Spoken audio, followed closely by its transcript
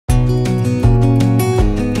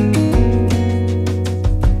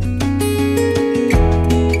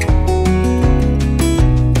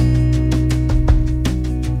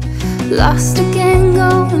lost again,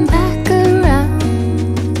 going back around,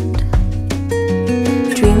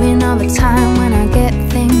 dreaming of a time when I get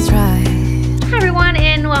things right. Hi everyone,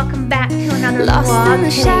 and welcome back to another vlog.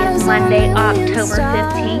 Today is Monday, October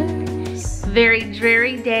 15th. Very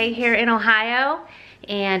dreary day here in Ohio,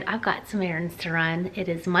 and I've got some errands to run. It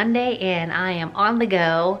is Monday and I am on the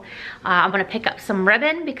go. I'm gonna pick up some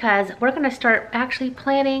ribbon because we're gonna start actually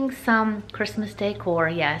planning some Christmas decor,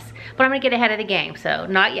 yes. But I'm gonna get ahead of the game, so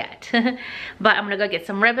not yet. But I'm gonna go get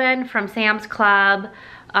some ribbon from Sam's Club.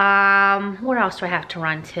 Where else do I have to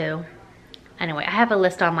run to? Anyway, I have a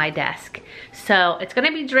list on my desk. So it's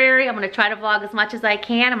gonna be dreary. I'm gonna try to vlog as much as I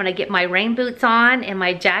can. I'm gonna get my rain boots on and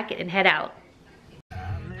my jacket and head out.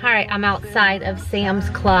 All right, I'm outside of Sam's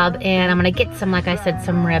Club and I'm gonna get some, like I said,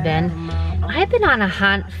 some ribbon. I've been on a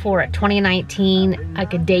hunt for a 2019,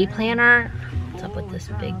 like a day planner. What's up with this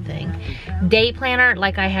big thing? Day planner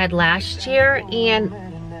like I had last year, and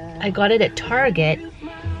I got it at Target.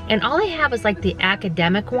 And all I have is like the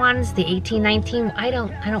academic ones, the 1819. I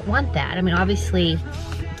don't want that. I mean, obviously,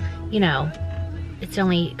 you know, it's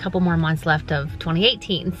only a couple more months left of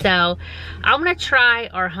 2018. So I'm gonna try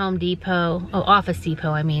our Home Depot, Office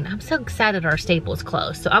Depot, I mean. I'm so excited our Staples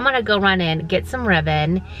closed. So I'm gonna go run in, get some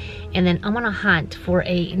ribbon, and then I'm gonna hunt for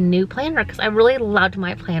a new planner because I really loved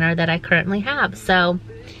my planner that I currently have. So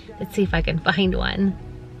let's see if I can find one.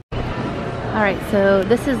 All right, so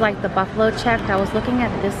this is like the buffalo check. I was looking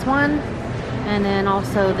at this one, and then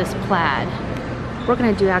also this plaid. We're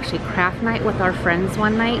gonna do actually craft night with our friends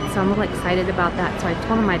one night, so I'm really excited about that. So I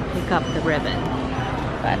told them I'd pick up the ribbon.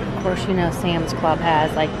 But of course, you know, Sam's Club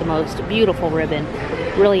has like the most beautiful ribbon,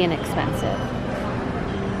 really inexpensive.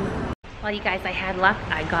 Well, you guys, I had luck.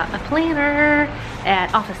 I got a planner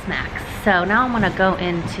at Office Max. So now I'm gonna go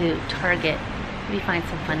into Target, maybe find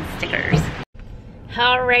some fun stickers.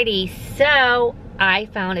 Alrighty, so I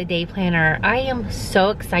found a day planner. I am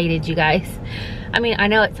so excited, you guys. I mean, I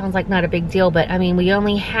know it sounds like not a big deal, but I mean, we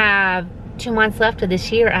only have 2 months left of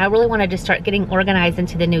this year. I really wanted to start getting organized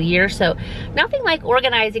into the new year. So nothing like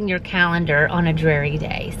organizing your calendar on a dreary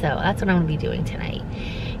day. So that's what I'm gonna be doing tonight.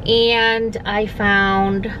 And I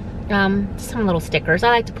found some little stickers. I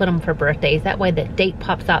like to put them for birthdays. That way the date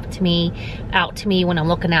pops out to me when I'm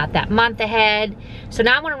looking out that month ahead. So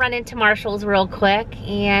now I'm gonna run into Marshall's real quick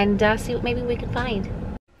and see what maybe we can find.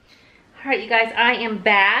 All right, you guys, I am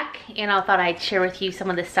back, and I thought I'd share with you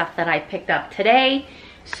some of the stuff that I picked up today.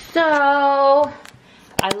 So,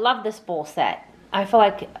 I love this bowl set. I feel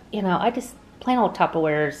like, you know, plain old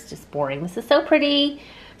Tupperware is just boring. This is so pretty.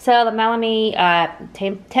 So, the Melanie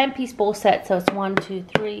 10-piece bowl set, so it's 1, 2,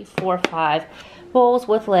 3, 4, 5 bowls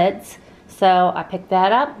with lids. So, I picked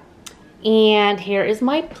that up, and here is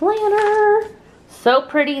my planner. So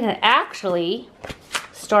pretty, and it actually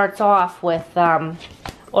starts off with,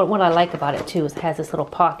 or what I like about it too is it has this little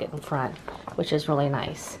pocket in front, which is really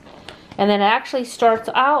nice. And then it actually starts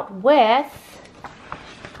out with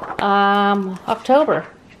October.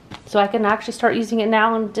 So I can actually start using it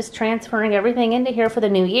now and just transferring everything into here for the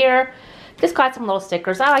new year. Just got some little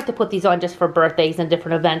stickers. I like to put these on just for birthdays and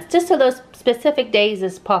different events, just so those specific days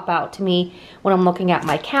just pop out to me when I'm looking at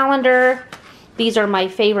my calendar. These are my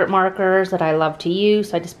favorite markers that I love to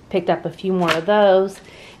use, so I just picked up a few more of those.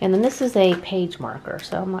 And then this is a page marker,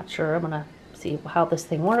 so I'm not sure. I'm gonna see how this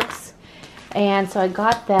thing works. And so I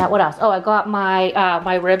got that. What else? Oh, I got my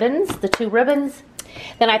my ribbons, the 2 ribbons.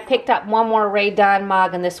 Then I picked up one more Ray Dunn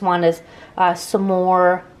mug, and this one is some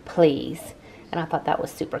more, please. And I thought that was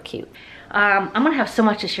super cute. I'm gonna have so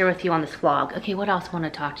much to share with you on this vlog. Okay, what else I want to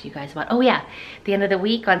talk to you guys about? Oh yeah, at the end of the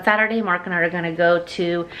week on Saturday, Mark and I are gonna go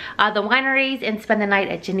to the wineries and spend the night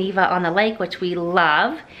at Geneva on the lake, which we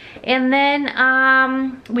love. And then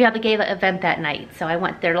we have the gala event that night. So I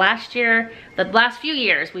went there last year. The last few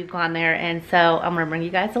years we've gone there, and so I'm gonna bring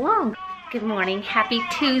you guys along. Good morning, happy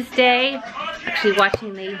Tuesday. Actually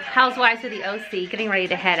watching the Housewives of the OC, getting ready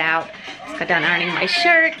to head out. Just got done ironing my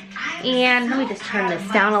shirt, and let me just turn this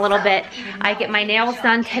down a little bit. I get my nails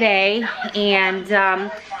done today, and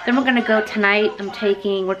then we're gonna go tonight.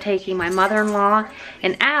 We're taking my mother-in-law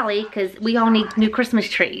and Allie, because we all need new Christmas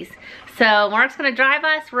trees. So Mark's gonna drive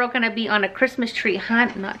us. We're gonna be on a Christmas tree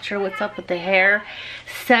hunt. I'm not sure what's up with the hair.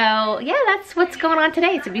 So yeah, that's what's going on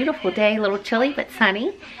today. It's a beautiful day, a little chilly but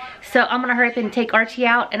sunny. So I'm gonna hurry up and take Archie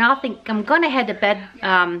out, and I'm gonna head to bed,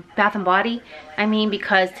 Bath and Body. I mean,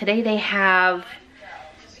 because today they have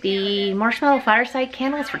the marshmallow fireside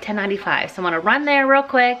candles for $10.95. So I'm gonna run there real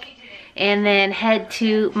quick and then head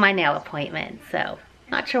to my nail appointment. So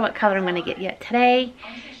not sure what color I'm gonna get yet today,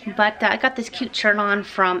 but I got this cute shirt on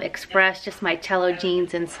from Express, just my cello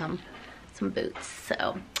jeans and some boots. So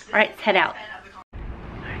all right, let's head out.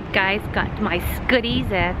 Alright guys, got my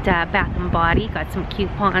goodies at Bath & Body. Got some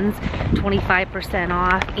coupons, 25%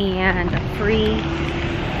 off, and a free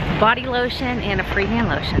body lotion and a free hand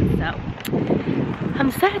lotion. So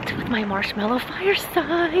I'm set with my marshmallow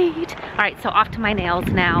fireside. Alright, so off to my nails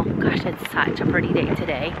now. Gosh, it's such a pretty day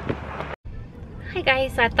today. Hi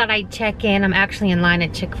guys, I thought I'd check in. I'm actually in line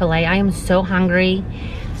at Chick-fil-A. I am so hungry,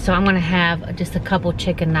 so I'm gonna have just a couple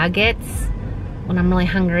chicken nuggets when I'm really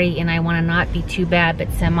hungry and I wanna not be too bad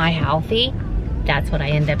but semi-healthy. That's what I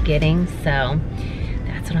end up getting, so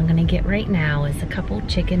that's what I'm gonna get right now is a couple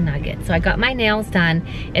chicken nuggets. So I got my nails done.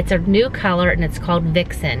 It's a new color and it's called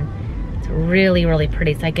Vixen. It's really, really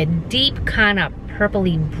pretty. It's like a deep kind of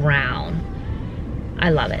purpley brown. I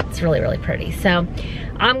love it. It's really, really pretty. So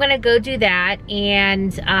I'm gonna go do that,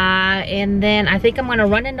 and then I think I'm gonna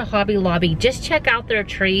run into Hobby Lobby, just check out their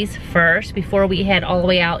trees first before we head all the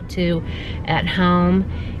way out to at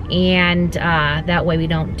home, and that way we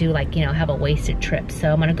don't do like, you know, have a wasted trip.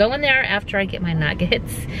 So I'm gonna go in there after I get my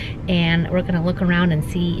nuggets, and we're gonna look around and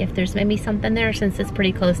see if there's maybe something there since it's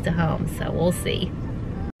pretty close to home. So we'll see.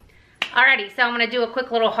 Alrighty, so I'm gonna do a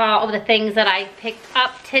quick little haul of the things that I picked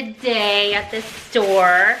up today at this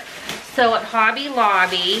store. So at Hobby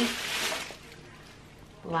Lobby,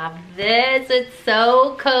 love this, it's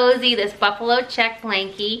so cozy, this buffalo check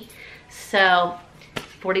blankie. So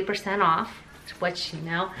 40% off, which, you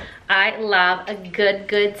know, I love a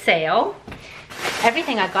good sale.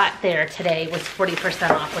 Everything I got there today was 40%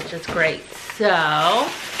 off, which is great. So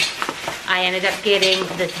I ended up getting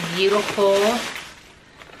this beautiful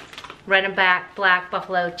red and black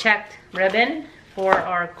buffalo checked ribbon for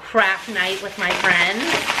our craft night with my friends.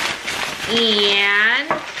 And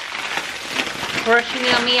of course, you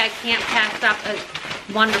know me, I can't pass up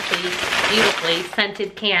a wonderfully, beautifully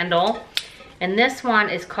scented candle. And this one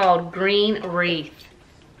is called Green Wreath.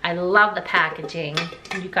 I love the packaging.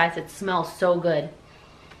 You guys, it smells so good.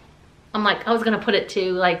 I'm like, I was gonna put it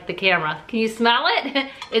to like the camera. Can you smell it?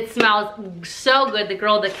 It smells so good. The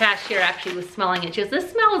girl, the cashier, actually was smelling it. She goes,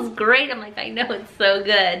 this smells great. I'm like, I know, it's so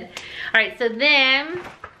good. All right, so then,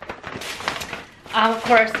 of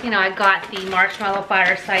course, you know, I got the marshmallow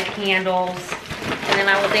fireside candles. And then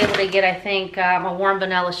I was able to get, I think, a warm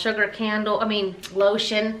vanilla sugar candle. I mean,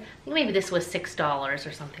 lotion. I think maybe this was $6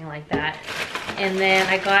 or something like that. And then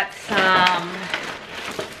I got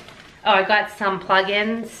some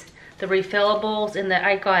plug-ins. The refillables, and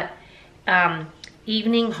I got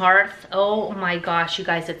Evening Hearth. Oh my gosh, you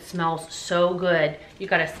guys, it smells so good. You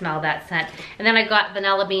gotta smell that scent. And then I got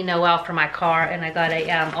Vanilla Bean Noel for my car, and I got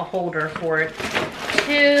a holder for it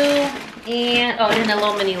too. And oh, and then a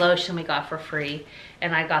little mini lotion we got for free.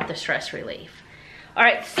 And I got the stress relief. All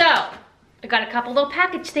right, so I got a couple little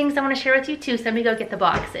package things I want to share with you too. So let me go get the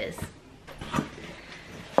boxes.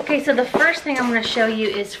 Okay, so the first thing I'm going to show you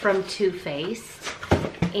is from Too Faced.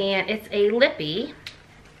 And it's a lippy.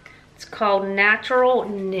 It's called Natural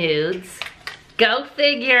Nudes. Go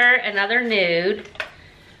figure, another nude.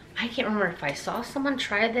 I can't remember if I saw someone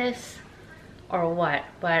try this or what,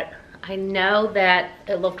 but I know that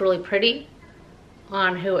it looked really pretty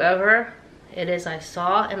on whoever it is I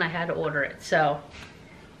saw, and I had to order it. So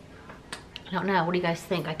I don't know, what do you guys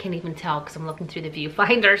think? I can't even tell because I'm looking through the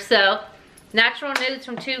viewfinder. So Natural Nudes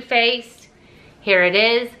from Too Faced. Here it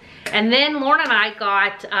is. And then Lauren and I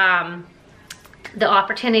got the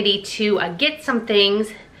opportunity to get some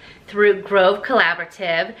things through Grove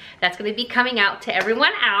Collaborative. That's going to be coming out to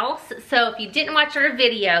everyone else. So if you didn't watch our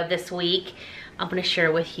video this week, I'm going to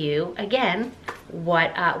share with you again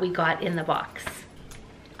what we got in the box.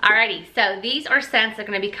 Alrighty, so these are scents that are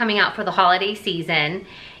going to be coming out for the holiday season.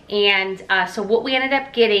 And so what we ended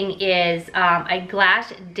up getting is a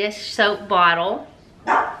glass dish soap bottle.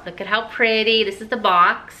 Look at how pretty. This is the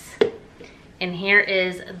box. And here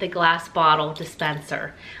is the glass bottle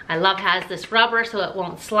dispenser. I love it has this rubber so it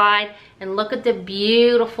won't slide. And look at the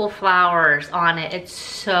beautiful flowers on it. It's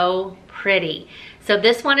so pretty. So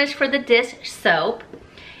this one is for the dish soap.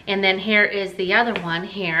 And then here is the other one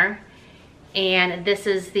here. And this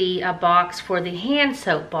is the box for the hand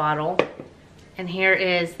soap bottle. And here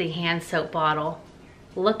is the hand soap bottle.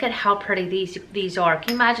 Look at how pretty these are. Can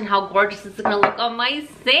you imagine how gorgeous this is gonna look on my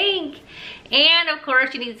sink? And of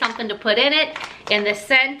course you need something to put in it. And the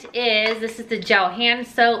scent is, this is the gel hand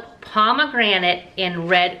soap, pomegranate and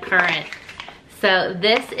red currant. So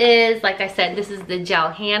this is, like I said, this is the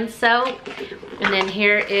gel hand soap. And then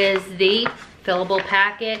here is the fillable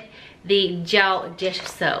packet, the gel dish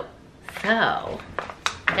soap. So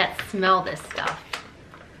let's smell this stuff.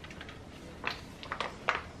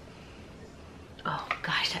 Oh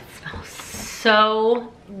gosh, that smells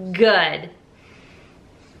so good.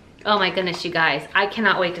 Oh my goodness, you guys. I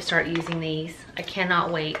cannot wait to start using these. I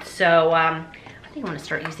cannot wait. So I think I'm gonna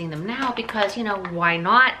start using them now because, you know, why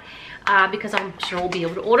not? Because I'm sure we'll be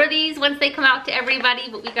able to order these once they come out to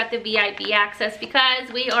everybody, but we got the VIP access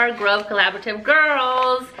because we are Grove Collaborative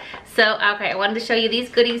girls. So, okay, I wanted to show you these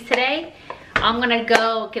goodies today. I'm gonna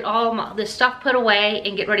go get all the stuff put away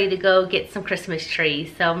and get ready to go get some Christmas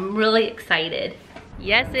trees. So I'm really excited.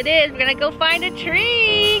 Yes, it is. We're gonna go find a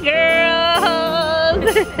tree, girls.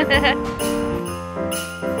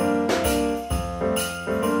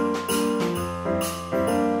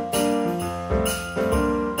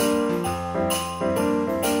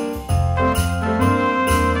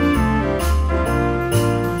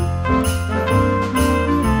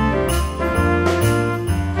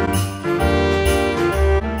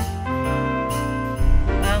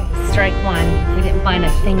 Strike one. We didn't find a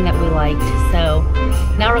thing that we liked, so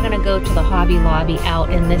now we're gonna go to the Hobby Lobby out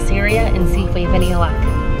in this area and see if we have any luck.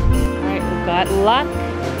 All right, we've got luck.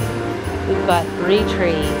 We've got 3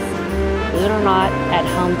 trees. Believe it or not, at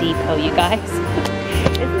Home Depot, you guys.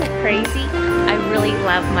 Isn't it crazy? I really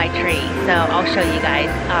love my tree, so I'll show you guys.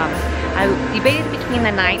 I debated between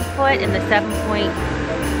the 9-foot and the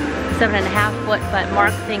 7.5 foot, but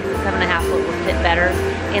Mark thinks the 7.5 foot will fit better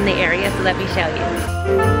in the area, so let me show you.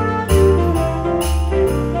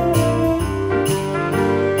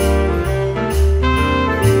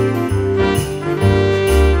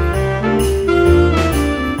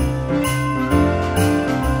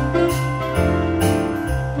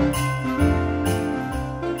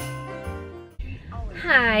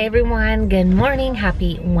 Hi everyone, good morning,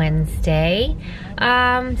 happy Wednesday.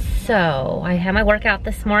 So I had my workout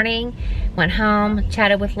this morning, went home,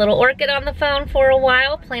 chatted with little Orchid on the phone for a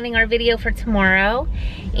while, planning our video for tomorrow,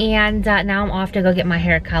 and now I'm off to go get my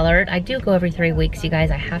hair colored. I do go every 3 weeks, you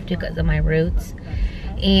guys. I have to because of my roots.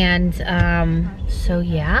 And so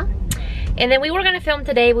yeah. And then we were gonna film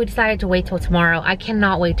today, we decided to wait till tomorrow. I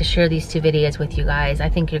cannot wait to share these 2 videos with you guys. I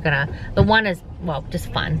think you're gonna, the one is, well,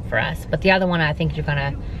 just fun for us, but the other one I think you're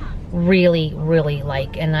gonna really, really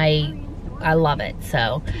like, and I love it.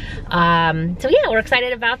 So, so yeah, we're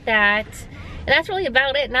excited about that. And that's really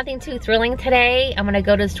about it, nothing too thrilling today. I'm gonna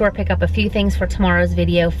go to the store, pick up a few things for tomorrow's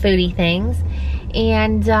video, foodie things.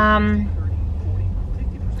 And I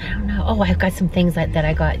don't know. Oh, I've got some things that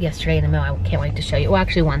I got yesterday in the mail. I can't wait to show you. Well,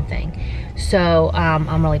 actually one thing. So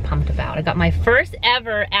I'm really pumped about. I got my first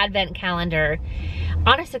ever advent calendar.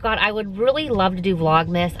 Honest to God, I would really love to do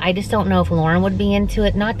Vlogmas. I just don't know if Lauren would be into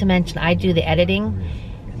it. Not to mention I do the editing.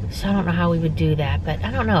 So I don't know how we would do that. But I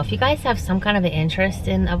don't know. If you guys have some kind of an interest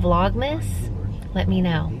in a Vlogmas, let me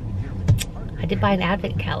know. I did buy an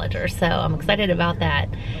advent calendar, so I'm excited about that.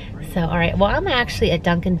 So, all right, well, I'm actually at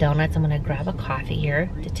Dunkin' Donuts. I'm gonna grab a coffee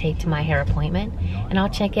here to take to my hair appointment, and I'll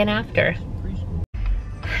check in after.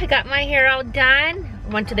 I got my hair all done.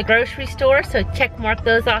 Went to the grocery store, so check mark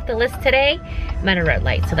those off the list today. I'm at a red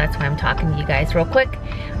light, so that's why I'm talking to you guys real quick.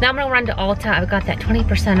 Now I'm gonna run to Ulta. I've got that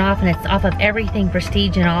 20% off, and it's off of everything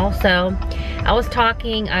Prestige and all. So I was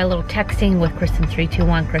talking, a little texting with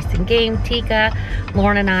Kristen321, Kristen Game, Tika,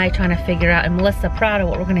 Lauren and I trying to figure out, and Melissa Prado,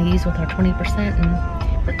 what we're gonna use with our 20%, and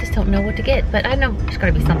I just don't know what to get, but I know there's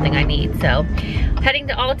gotta be something I need. So heading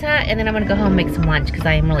to Ulta, and then I'm gonna go home and make some lunch because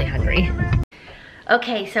I am really hungry.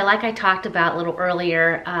 Okay, so like I talked about a little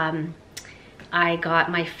earlier, I got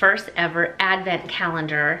my first ever advent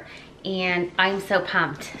calendar, and I'm so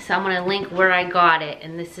pumped. So I'm gonna link where I got it,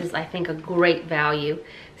 and this is, I think, a great value.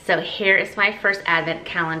 So here is my first advent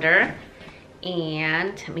calendar,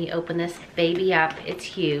 and let me open this baby up. It's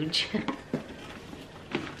huge.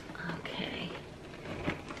 Okay.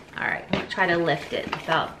 All right, I'm gonna try to lift it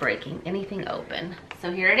without breaking anything open.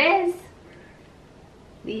 So here it is.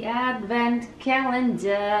 The advent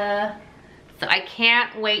calendar. So I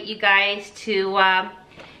can't wait, you guys, to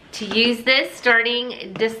use this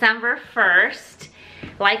starting December 1st.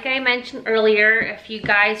 Like I mentioned earlier, if you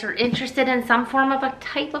guys are interested in some form of a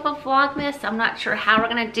type of a Vlogmas, I'm not sure how we're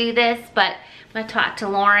gonna do this, but I'm gonna talk to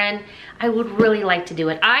Lauren. I would really like to do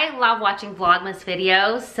it. I love watching Vlogmas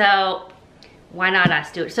videos, so why not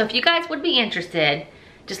us do it? So if you guys would be interested,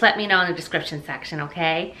 just let me know in the description section,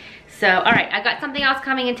 okay? So, all right, I got something else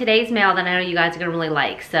coming in today's mail that I know you guys are gonna really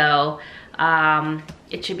like. So,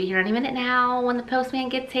 it should be here any minute now when the postman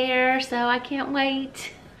gets here, so I can't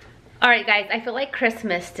wait. All right, guys, I feel like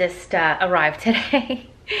Christmas just arrived today.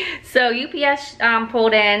 So UPS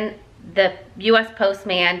pulled in, the US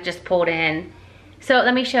postman just pulled in. So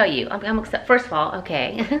let me show you. I'm excited. First of all,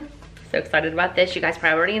 okay, so excited about this. You guys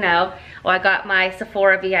probably already know. Well, I got my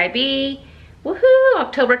Sephora VIB. Woohoo!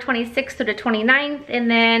 October 26th through the 29th,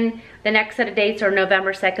 and then the next set of dates are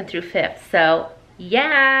November 2nd through 5th. So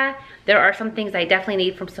Yeah, there are some things I definitely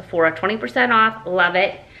need from Sephora. 20% off, love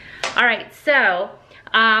it. All right, so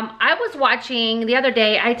I was watching the other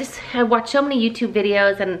day, I watched so many YouTube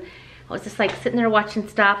videos, and I was just like sitting there watching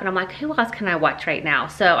stuff, and I'm like, who else can I watch right now?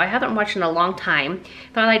 So I haven't watched in a long time.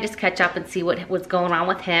 Thought I'd just catch up and see what was going on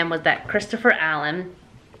with him. Was that Christopher Allen?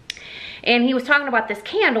 And he was talking about this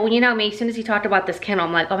candle. You know me, as soon as he talked about this candle,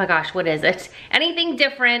 I'm like, oh my gosh, what is it? Anything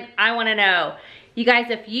different, I wanna know. You guys,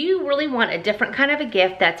 if you really want a different kind of a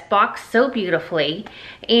gift that's boxed so beautifully,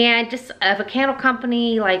 and just of a candle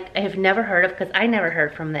company like I have never heard of, because I never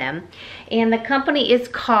heard from them. And the company is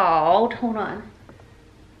called, hold on.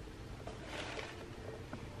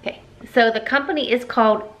 Okay, so the company is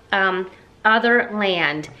called Other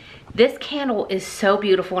Land. This candle is so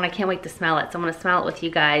beautiful, and I can't wait to smell it. So I'm gonna smell it with you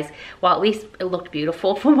guys. Well, at least it looked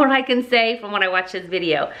beautiful from what I can say from when I watched this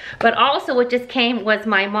video. But also what just came was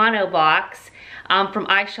my mono box from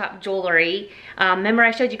iShop Jewelry. Remember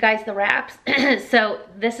I showed you guys the wraps? So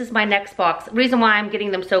this is my next box. The reason why I'm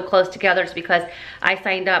getting them so close together is because I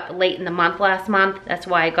signed up late in the month last month. That's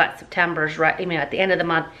why I got September's right, I mean at the end of the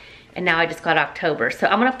month, and now I just got October. So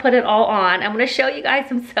I'm gonna put it all on. I'm gonna show you guys.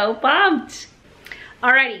 I'm so pumped.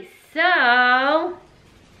 Alrighty, so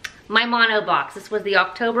my mono box. This was the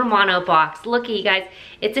October mono box. Looky, you guys,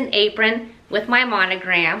 it's an apron with my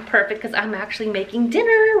monogram. Perfect, because I'm actually making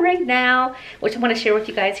dinner right now, which I'm gonna share with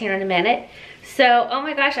you guys here in a minute. So, oh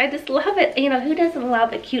my gosh, I just love it. You know, who doesn't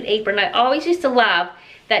love a cute apron? I always used to love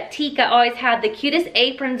that Tika always had the cutest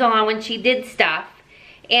aprons on when she did stuff.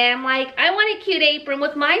 And I'm like, I want a cute apron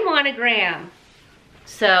with my monogram.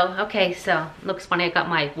 So, okay, so, looks funny, I got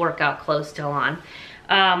my workout clothes still on.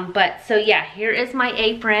 But so yeah, here is my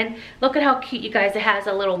apron. Look at how cute, you guys. It has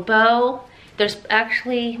a little bow. There's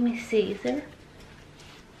actually, let me see, is there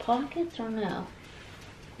pockets or no?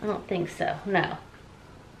 I don't think so, no.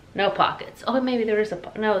 No pockets. Oh, maybe there is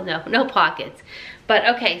no pockets. But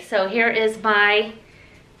okay, so here is my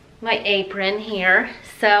apron here.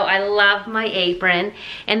 So I love my apron.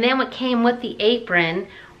 And then what came with the apron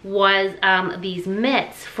was these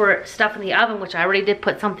mitts for stuff in the oven, which I already did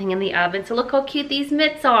put something in the oven. So look how cute these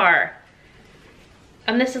mitts are.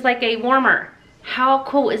 And this is like a warmer. How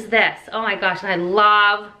cool is this? Oh my gosh, and I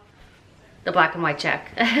love the black and white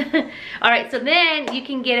check. All right, so then you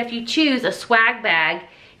can get, if you choose, a swag bag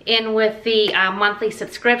in with the monthly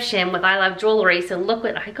subscription with I Love Jewelry. So look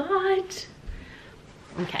what I got.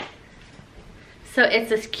 Okay. So it's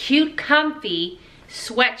this cute, comfy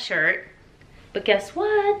sweatshirt. But guess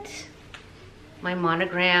what? My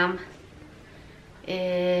monogram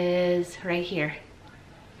is right here.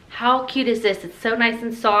 How cute is this? It's so nice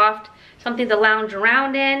and soft. Something to lounge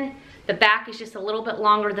around in. The back is just a little bit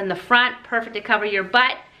longer than the front. Perfect to cover your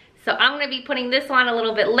butt. So I'm gonna be putting this on a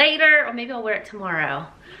little bit later, or maybe I'll wear it tomorrow.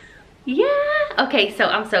 Yeah, okay, so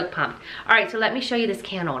I'm so pumped. All right, so let me show you this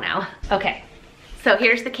candle now. Okay, so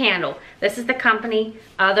here's the candle. This is the company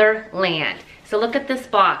Other Land. So look at this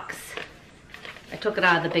box. I took it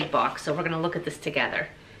out of the big box, so we're gonna look at this together.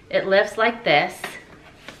 It lifts like this.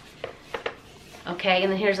 Okay,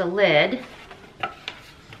 and then here's a lid.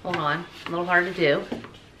 Hold on, a little hard to do.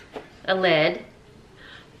 A lid.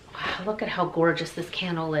 Wow, look at how gorgeous this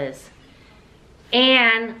candle is.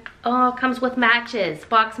 And, oh, it comes with matches,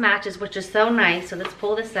 box matches, which is so nice. So let's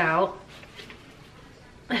pull this out.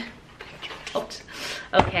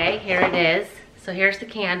 Okay, here it is. So here's the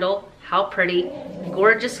candle. How pretty.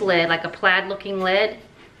 Gorgeous lid, like a plaid looking lid.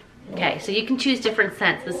 Okay, so you can choose different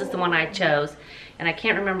scents. This is the one I chose. And I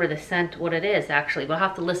can't remember the scent, what it is actually, but I'll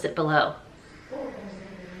have to list it below.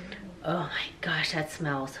 Oh my gosh, that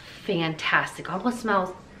smells fantastic. Almost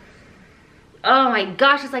smells, oh my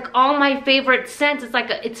gosh, it's like all my favorite scents. It's like,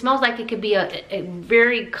 it smells like it could be a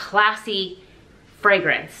very classy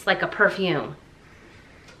fragrance, like a perfume.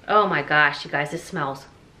 Oh my gosh, you guys, this smells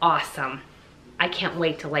awesome. I can't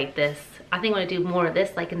wait to light this. I think I'm gonna do more of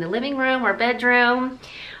this, like in the living room or bedroom.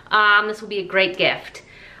 This will be a great gift.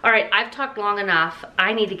 All right, I've talked long enough.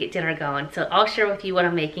 I need to get dinner going, so I'll share with you what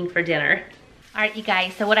I'm making for dinner. All right, you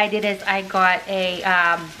guys, so what I did is I got a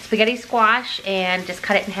spaghetti squash and just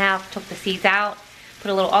cut it in half, took the seeds out, put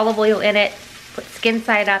a little olive oil in it, put skin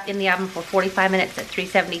side up in the oven for 45 minutes at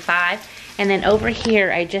 375. And then over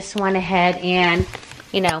here, I just went ahead and,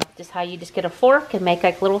 you know, just how you just get a fork and make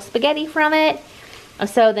like little spaghetti from it. And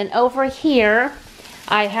so then over here,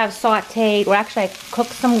 I have sauteed, or actually I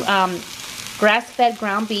cooked some grass-fed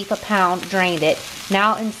ground beef, a pound, drained it.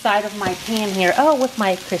 Now inside of my pan here, oh, with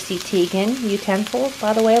my Chrissy Teigen utensils,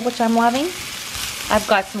 by the way, which I'm loving. I've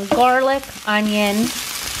got some garlic, onion,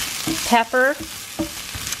 pepper,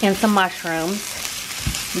 and some mushrooms.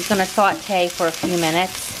 I'm just gonna saute for a few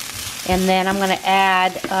minutes. And then I'm gonna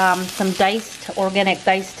add some organic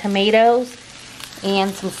diced tomatoes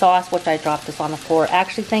and some sauce, which I dropped this on the floor.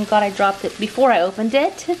 Actually, thank God I dropped it before I opened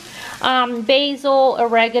it. Basil,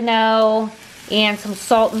 oregano, and some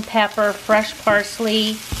salt and pepper, fresh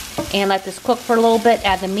parsley, and let this cook for a little bit.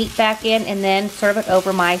 Add the meat back in, and then serve it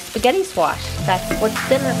over my spaghetti squash. That's what's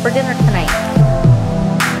for dinner tonight.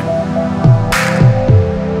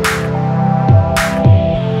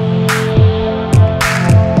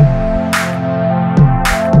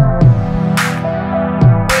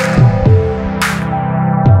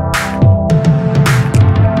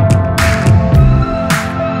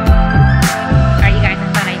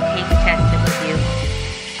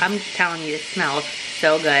 I'm telling you, it smells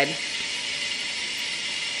so good.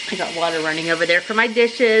 I got water running over there for my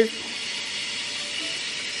dishes.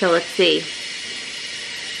 So let's see.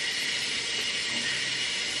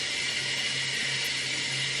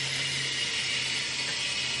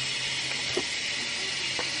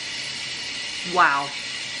 Wow.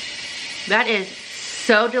 That is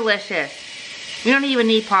so delicious. You don't even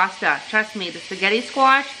need pasta. Trust me, the spaghetti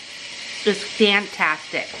squash is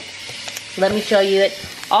fantastic. Let me show you it.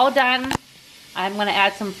 All done. I'm gonna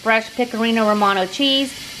add some fresh Pecorino Romano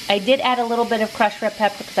cheese. I did add a little bit of crushed red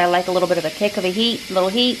pepper because I like a little bit of a kick of a little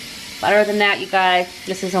heat. But other than that, you guys,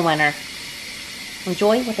 this is a winner.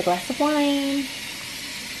 Enjoy with a glass of wine.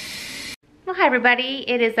 Well, hi everybody.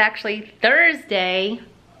 It is actually Thursday,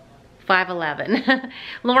 5/11.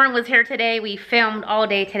 Lauren was here today. We filmed all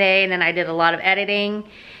day today, and then I did a lot of editing.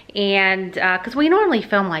 And because we normally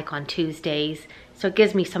film like on Tuesdays, so it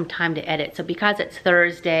gives me some time to edit. So because it's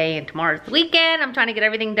Thursday and tomorrow's the weekend, I'm trying to get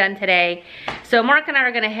everything done today. So Mark and I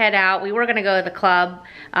are gonna head out. We were gonna go to the club.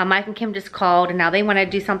 Mike and Kim just called, and now they wanna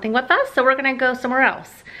do something with us, so we're gonna go somewhere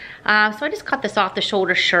else. So I just cut this off the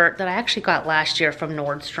shoulder shirt that I actually got last year from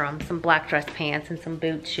Nordstrom, some black dress pants and some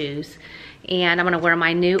boot shoes. And I'm gonna wear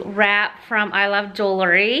my new wrap from I Love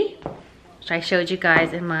Jewelry, which I showed you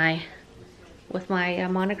guys in with my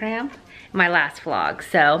monogram in my last vlog.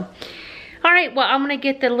 So, all right, well, I'm gonna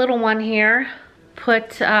get the little one here,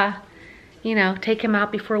 you know, take him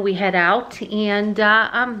out before we head out. And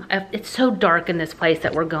it's so dark in this place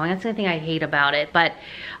that we're going. That's the only thing I hate about it. But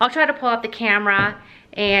I'll try to pull out the camera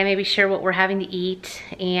and maybe share what we're having to eat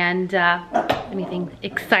and anything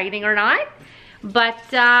exciting or not. But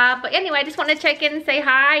anyway, I just wanted to check in and say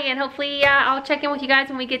hi, and hopefully I'll check in with you guys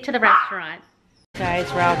when we get to the restaurant.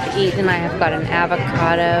 Guys, we're out to eat, and I have got an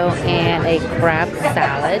avocado and a crab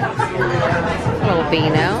salad, a little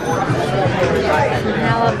vino, some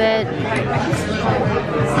halibut.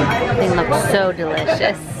 Everything looks so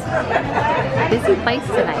delicious. Busy place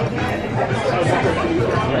tonight.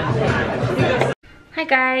 Hi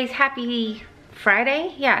guys, happy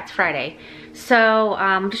Friday? Yeah, it's Friday. So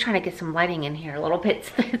I'm just trying to get some lighting in here a little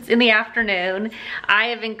bit. It's in the afternoon. I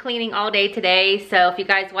have been cleaning all day today. So if you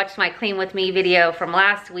guys watched my clean with me video from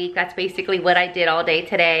last week, that's basically what I did all day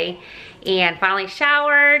today. And finally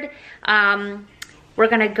showered. We're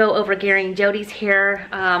gonna go over Gary and Jody's here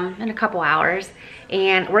in a couple hours.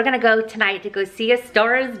 And we're gonna go tonight to go see A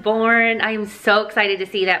Star Is Born. I am so excited to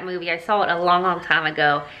see that movie. I saw it a long, long time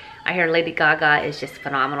ago. I hear Lady Gaga is just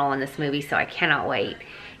phenomenal in this movie, so I cannot wait.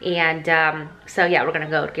 And so yeah, we're gonna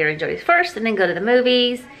go to Gary and Jody's first and then go to the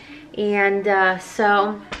movies. And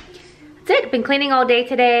so that's it. Been cleaning all day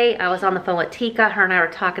today. I was on the phone with Tika. Her and I were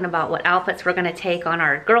talking about what outfits we're gonna take on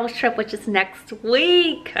our girls trip, which is next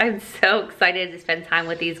week. I'm so excited to spend time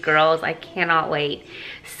with these girls. I cannot wait.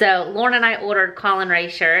 So Lauren and I ordered Colin Ray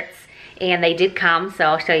shirts, and they did come, so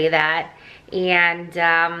I'll show you that. And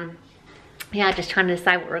yeah, just trying to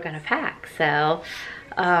decide what we're gonna pack. So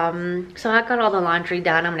so I got all the laundry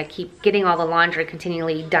done. I'm gonna keep getting all the laundry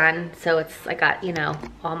continually done. So I got, you know,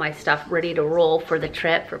 all my stuff ready to roll for the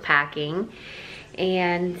trip, for packing.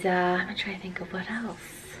 And I'm trying to think of what else.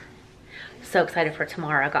 So excited for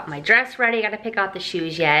tomorrow. I got my dress ready. I gotta pick out the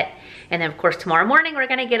shoes yet. And then of course tomorrow morning we're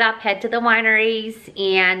gonna get up, head to the wineries,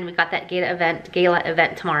 and we got that gala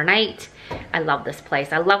event tomorrow night. I love this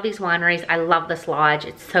place. I love these wineries. I love this lodge.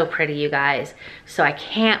 It's so pretty, you guys. So I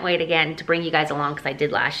can't wait again to bring you guys along, because I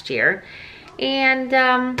did last year. And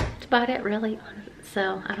that's about it, really.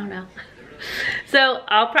 So I don't know. So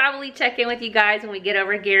I'll probably check in with you guys when we get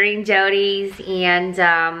over Gary and Jody's, and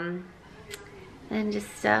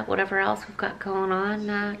just whatever else we've got going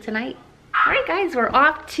on tonight. All right, guys, we're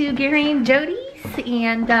off to Gary and Jody's,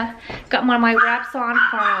 and got one of my wraps on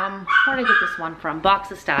from, where did I get this one from? Box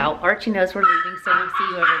of Style. Archie knows we're leaving, so we'll see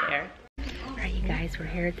you over there. All right, you guys, we're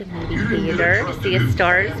here at the movie theater to see A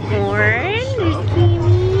Star Is Born. There's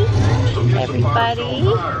Kimi, everybody.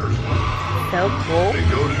 So cool.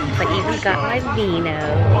 I even got my vino.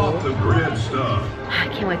 I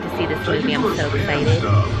can't wait to see this movie. I'm so excited.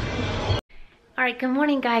 All right, good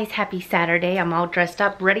morning, guys. Happy Saturday. I'm all dressed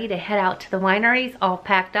up, ready to head out to the wineries, all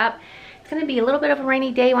packed up. It's gonna be a little bit of a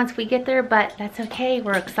rainy day once we get there, but that's okay.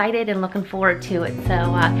 We're excited and looking forward to it.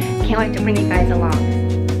 So can't wait to bring you guys along.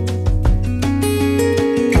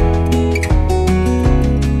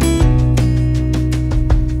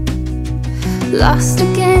 Lost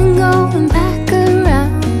again, going back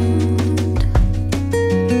around,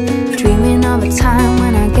 dreaming of a time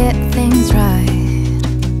when I get things right.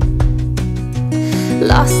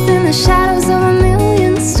 Lost in the shadows of a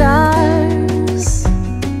million stars.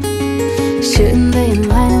 Shouldn't they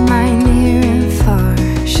enlighten my near and far?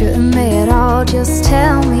 Shouldn't they at all just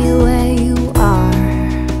tell me where you are?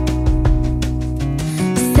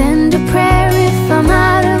 Send a prayer if I'm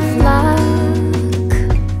out of luck.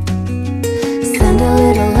 Send a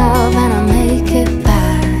little love and I'll make it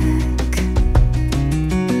back.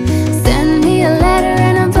 Send me a letter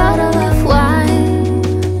and a bottle of wine,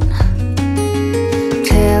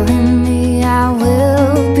 telling me I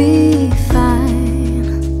will be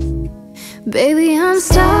fine. Baby, I'm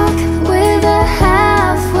stuck with a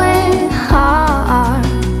halfway heart.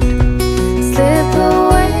 Slip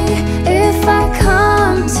away if I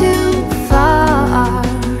come too far.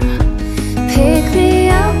 Pick me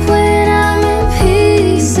up when I'm in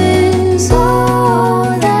pieces.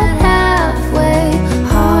 Oh, that halfway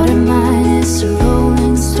heart of mine is a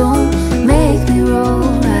rolling stone. Make me roll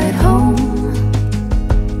right home.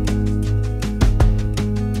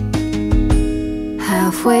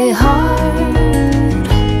 Halfway hard,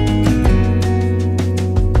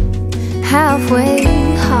 halfway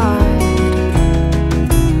hard.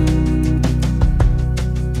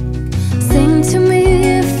 Sing to me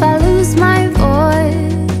if I lose my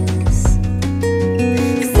voice.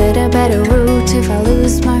 Set a better route if I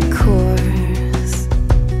lose my course.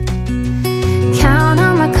 Count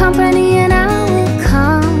on my company and I will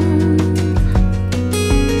come.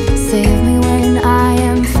 Save me when I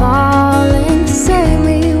am falling. Save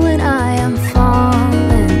me when I am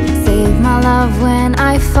falling. Save my love when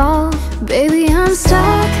I fall. Baby, I'm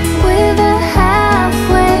stuck with a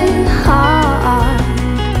halfway heart.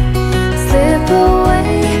 Slip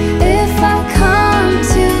away if I come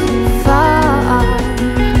too far.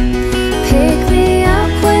 Pick me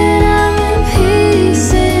up when I'm in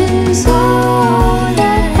pieces. Oh,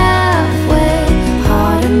 that halfway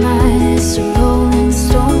heart of mine is a rolling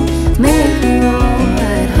stone. Make me roll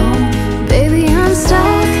right home. Baby, I'm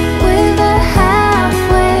stuck with a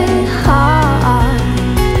halfway heart.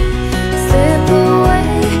 Slip away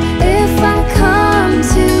if I come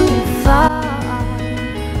too far.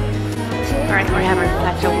 All right, we're having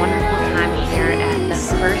such a wonderful time here at the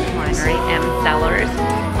first winery, Cellars.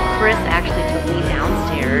 Chris actually took me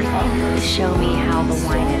downstairs to show me how the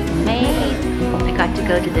wine is made. I got to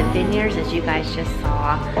go to the vineyards, as you guys just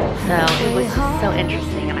saw. So it was just so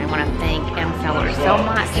interesting, and I want to thank Cellars so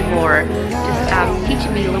much for just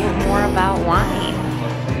teaching me a little bit more about wine.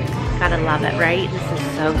 Gotta love it, right? This is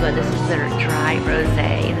so good. This is their dry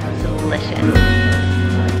rosé. This is delicious.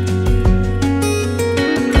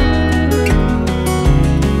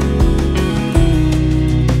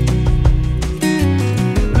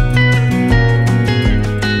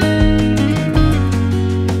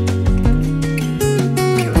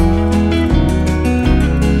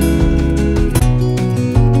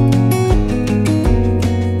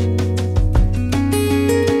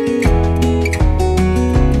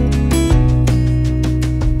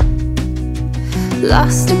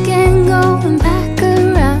 Lost again, going back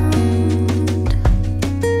around,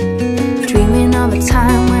 dreaming of a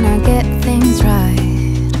time when I get things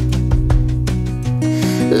right.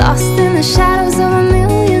 Lost in the shadows of a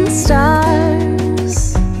million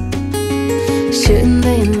stars. Shouldn't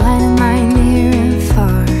they enlighten my near and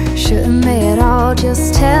far? Shouldn't they at all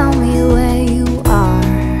just tell me where you are?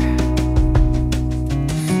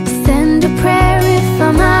 Send a prayer if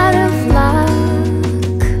I'm out of luck.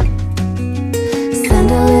 Send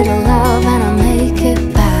a little love and I'll make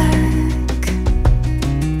it back.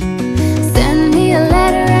 Send me a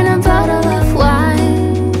letter and a bottle of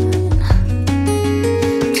wine,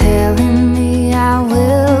 telling me I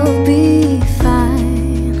will be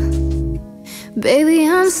fine. Baby,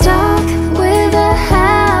 I'm stuck with a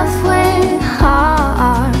halfway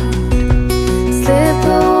heart.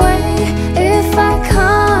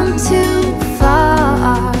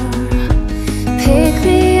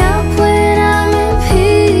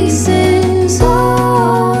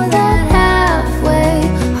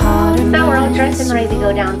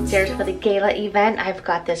 event. I've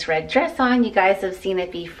got this red dress on. You guys have seen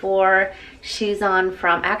it before. Shoes on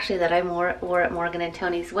from, actually, that I wore at Morgan and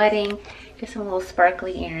Tony's wedding. Just some little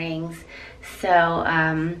sparkly earrings. So,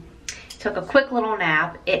 took a quick little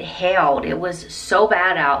nap. It hailed. It was so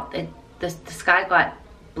bad out. The sky got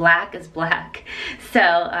black as black. So,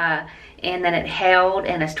 and then it hailed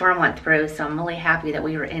and a storm went through. So I'm really happy that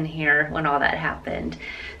we were in here when all that happened.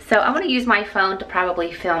 So I'm gonna use my phone to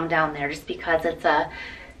probably film down there just because it's an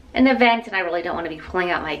event and I really don't want to be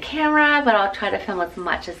pulling out my camera, but I'll try to film as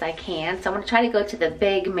much as I can. So I'm gonna try to go to the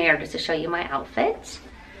big Meyer just to show you my outfit.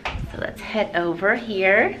 So let's head over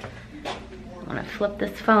here. I'm gonna flip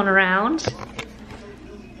this phone around.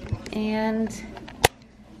 And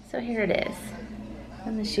so here it is.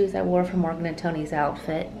 And the shoes I wore for Morgan and Tony's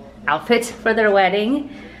outfit for their wedding.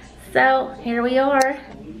 So here we are.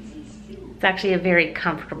 It's actually a very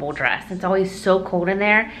comfortable dress. It's always so cold in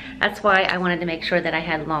there. That's why I wanted to make sure that I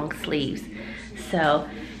had long sleeves. So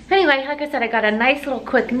anyway, like I said, I got a nice little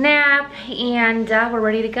quick nap and we're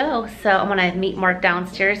ready to go. So I'm gonna meet Mark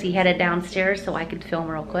downstairs. He headed downstairs so I could film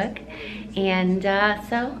real quick. And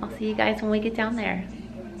so I'll see you guys when we get down there.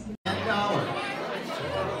 $10.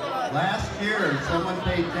 Last year, someone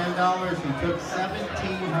paid $10 and took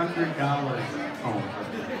 $1,700 home.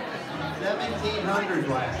 $1,700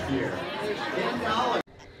 last year. $10.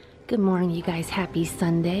 Good morning, you guys. Happy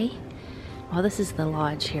Sunday. Well, this is the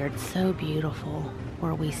lodge here. It's so beautiful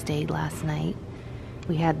where we stayed last night.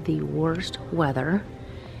 We had the worst weather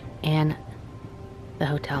and the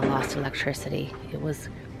hotel lost electricity. It was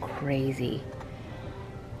crazy,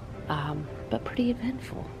 but pretty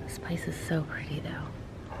eventful. This place is so pretty though.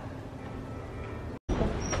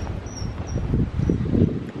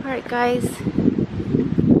 All right, guys,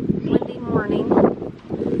 windy morning,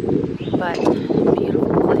 but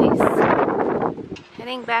beautiful place.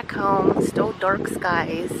 Heading back home, still dark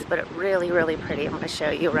skies, but really pretty. I'm gonna show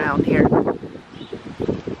you around here.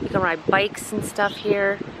 You can ride bikes and stuff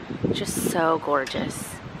here, just so gorgeous.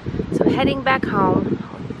 So heading back home.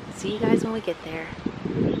 See you guys when we get there.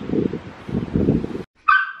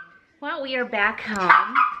 Well, we are back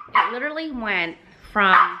home. It literally went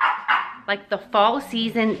from like the fall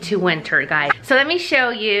season to winter, guys. So let me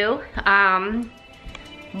show you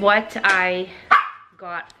what I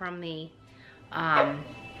got from the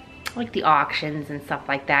like the auctions and stuff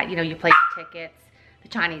like that. You know, you place tickets, the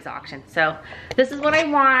Chinese auction. So this is what I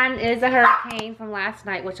won, is a hurricane from last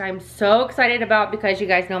night, which I'm so excited about because you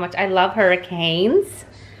guys know how much I love hurricanes.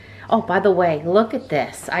 Oh, by the way, look at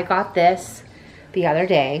this. I got this the other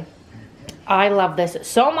day. I love this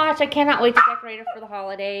so much. I cannot wait to decorate it for the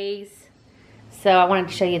holidays. So I wanted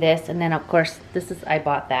to show you this. And then of course, I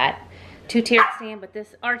bought that. 2-tiered stand, but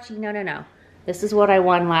this, Archie, no. This is what I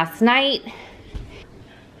won last night.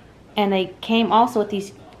 And they came also with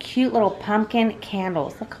these cute little pumpkin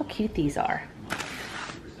candles. Look how cute these are.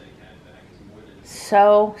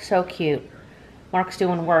 So cute. Mark's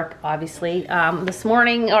doing work, obviously. This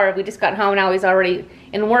morning, or we just got home, now he's already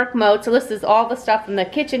in work mode. So this is all the stuff from the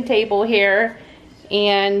kitchen table here.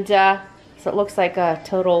 And so it looks like a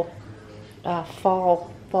total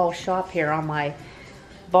fall shop here on my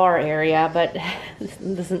bar area. But this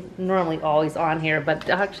isn't normally always on here, but it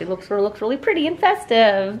actually looks really pretty and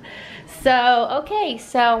festive. So, okay,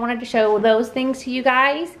 so I wanted to show those things to you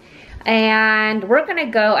guys. And we're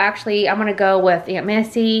gonna go, actually, I'm gonna go with Aunt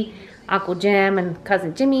Missy, Uncle Jim, and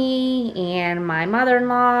Cousin Jimmy, and my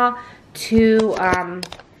mother-in-law to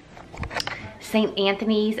St.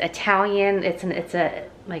 Anthony's Italian. It's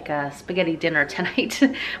like a spaghetti dinner tonight.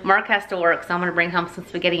 Mark has to work, so I'm gonna bring home some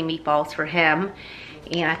spaghetti and meatballs for him.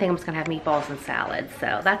 And I think I'm just gonna have meatballs and salad.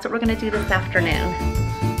 So that's what we're gonna do this afternoon.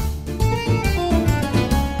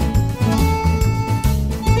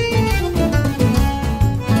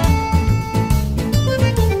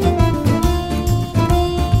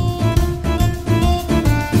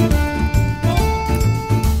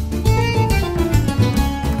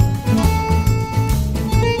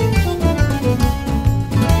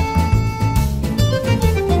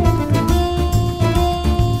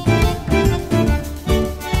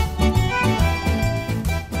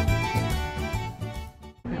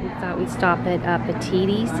 Stop at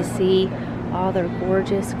Petiti's to see all their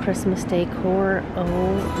gorgeous Christmas decor.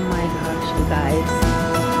 Oh my gosh, you guys.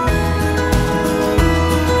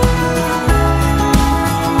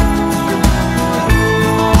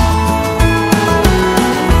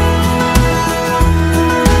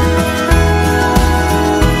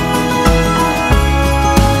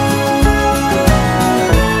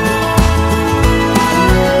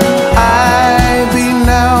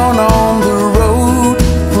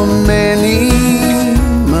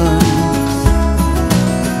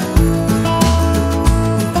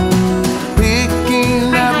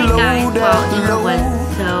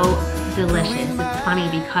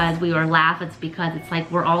 funny because we were laughing. It's because it's like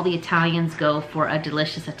where all the Italians go for a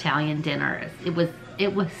delicious Italian dinner. It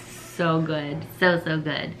was so good, so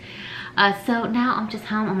good. So now I'm just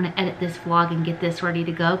home. I'm gonna edit this vlog and get this ready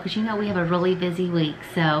to go because you know we have a really busy week.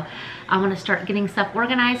 So I want to start getting stuff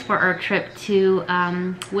organized for our trip to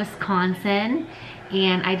Wisconsin.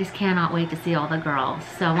 And I just cannot wait to see all the girls.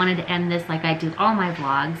 So I wanted to end this like I do all my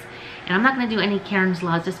vlogs. And I'm not gonna do any Karen's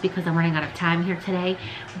vlogs just because I'm running out of time here today.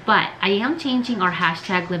 But I am changing our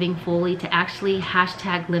hashtag living fully to actually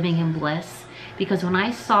hashtag living in bliss. Because when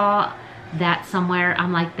I saw that somewhere,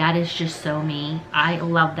 I'm like, that is just so me. I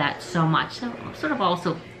love that so much. So sort of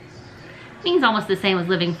also means almost the same as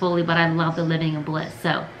living fully, but I love the living in bliss.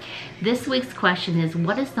 So this week's question is,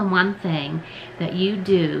 what is the one thing that you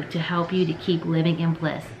do to help you to keep living in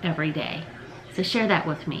bliss every day? So share that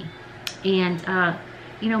with me. And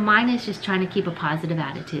you know, mine is just trying to keep a positive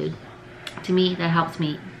attitude. To me, that helps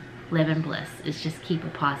me live in bliss, is just keep a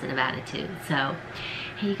positive attitude. So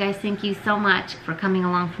hey, you guys, thank you so much for coming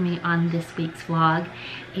along for me on this week's vlog.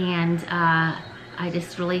 And I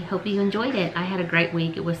just really hope you enjoyed it. I had a great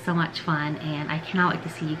week. It was so much fun, and I cannot wait to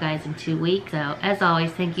see you guys in 2 weeks. So as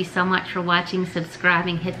always, thank you so much for watching,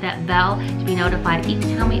 subscribing, hit that bell to be notified each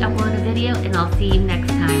time we upload a video, and I'll see you next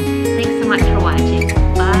time. Thanks so much for watching.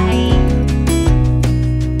 Bye.